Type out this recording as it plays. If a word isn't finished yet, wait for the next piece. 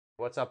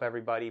What's up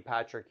everybody,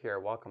 Patrick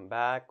here. Welcome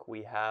back.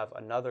 We have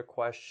another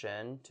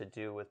question to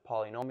do with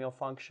polynomial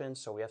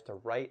functions. So we have to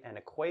write an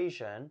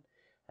equation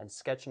and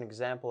sketch an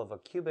example of a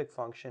cubic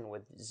function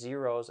with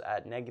zeros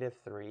at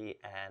 -3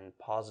 and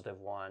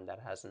 +1 that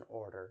has an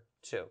order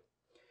 2.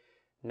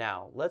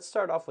 Now let's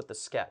start off with the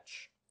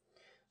sketch.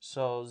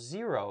 So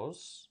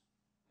zeros,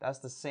 that's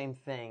the same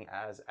thing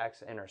as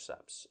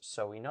x-intercepts.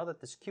 So we know that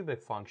this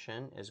cubic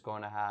function is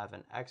going to have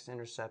an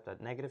x-intercept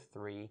at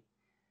 -3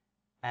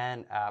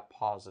 and at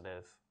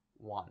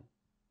 +1.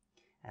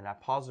 And at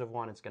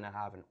 +1 it's going to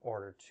have an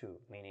order 2,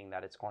 meaning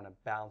that it's going to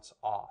bounce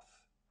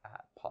off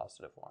at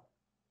 +1.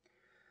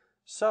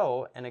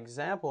 So an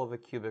example of a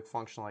cubic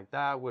function like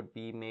that would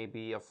be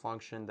maybe a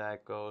function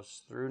that goes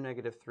through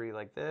 -3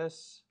 like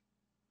this,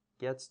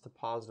 gets to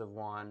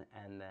 +1,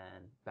 and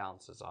then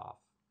bounces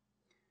off.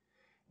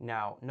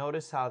 Now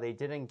notice how they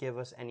didn't give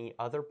us any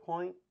other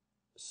point,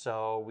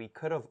 so we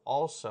could have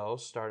also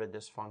started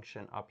this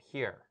function up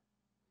here.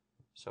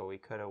 So we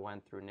could have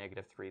went through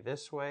 -3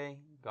 this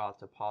way, got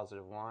to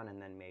 +1,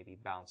 and then maybe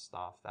bounced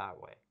off that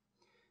way.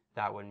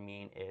 That would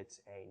mean it's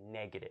a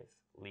negative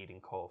leading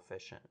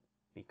coefficient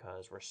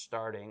because we're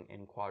starting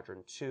in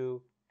quadrant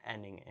 2,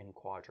 ending in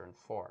quadrant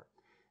 4.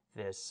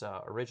 This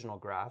original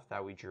graph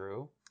that we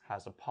drew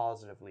has a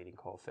positive leading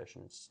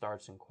coefficient. It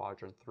starts in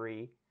quadrant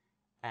 3,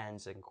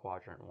 ends in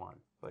quadrant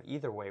 1. But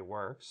either way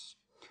works.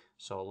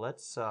 So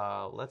let's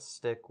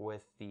stick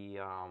with the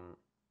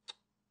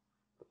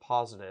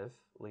positive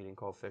leading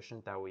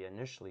coefficient that we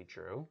initially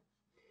drew.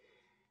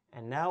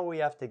 And now we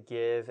have to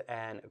give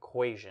an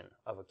equation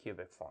of a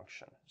cubic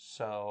function.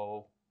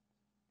 So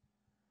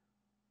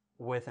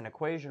with an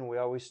equation, we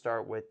always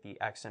start with the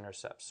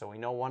x-intercept. So we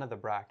know one of the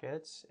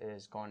brackets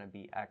is going to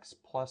be x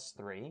plus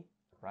 3,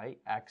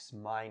 right? X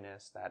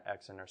minus that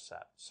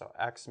x-intercept. So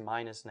x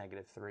minus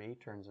 -3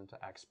 turns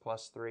into x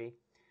plus 3,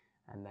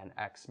 and then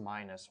x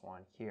minus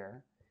 1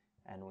 here.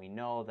 And we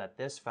know that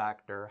this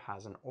factor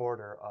has an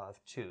order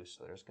of 2,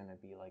 so there's going to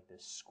be like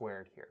this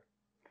squared here.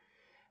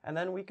 And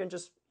then we can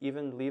just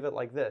even leave it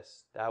like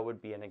this. That would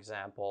be an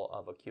example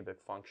of a cubic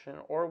function,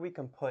 or we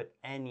can put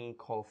any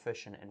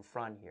coefficient in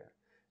front here.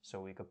 So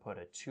we could put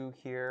a 2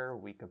 here,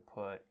 we could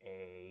put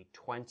a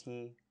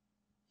 20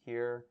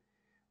 here.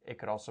 It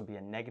could also be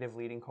a negative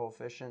leading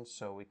coefficient,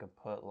 so we could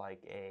put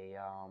like a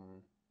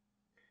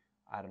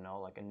I don't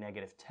know, like a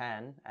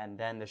 -10, and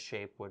then the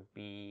shape would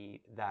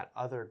be that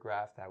other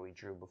graph that we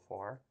drew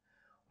before.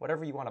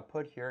 Whatever you want to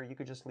put here, you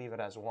could just leave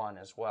it as 1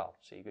 as well.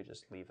 So you could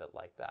just leave it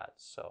like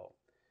that. So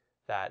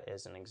that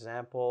is an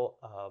example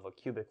of a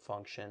cubic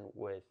function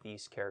with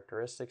these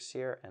characteristics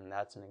here, and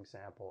that's an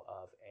example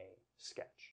of a sketch.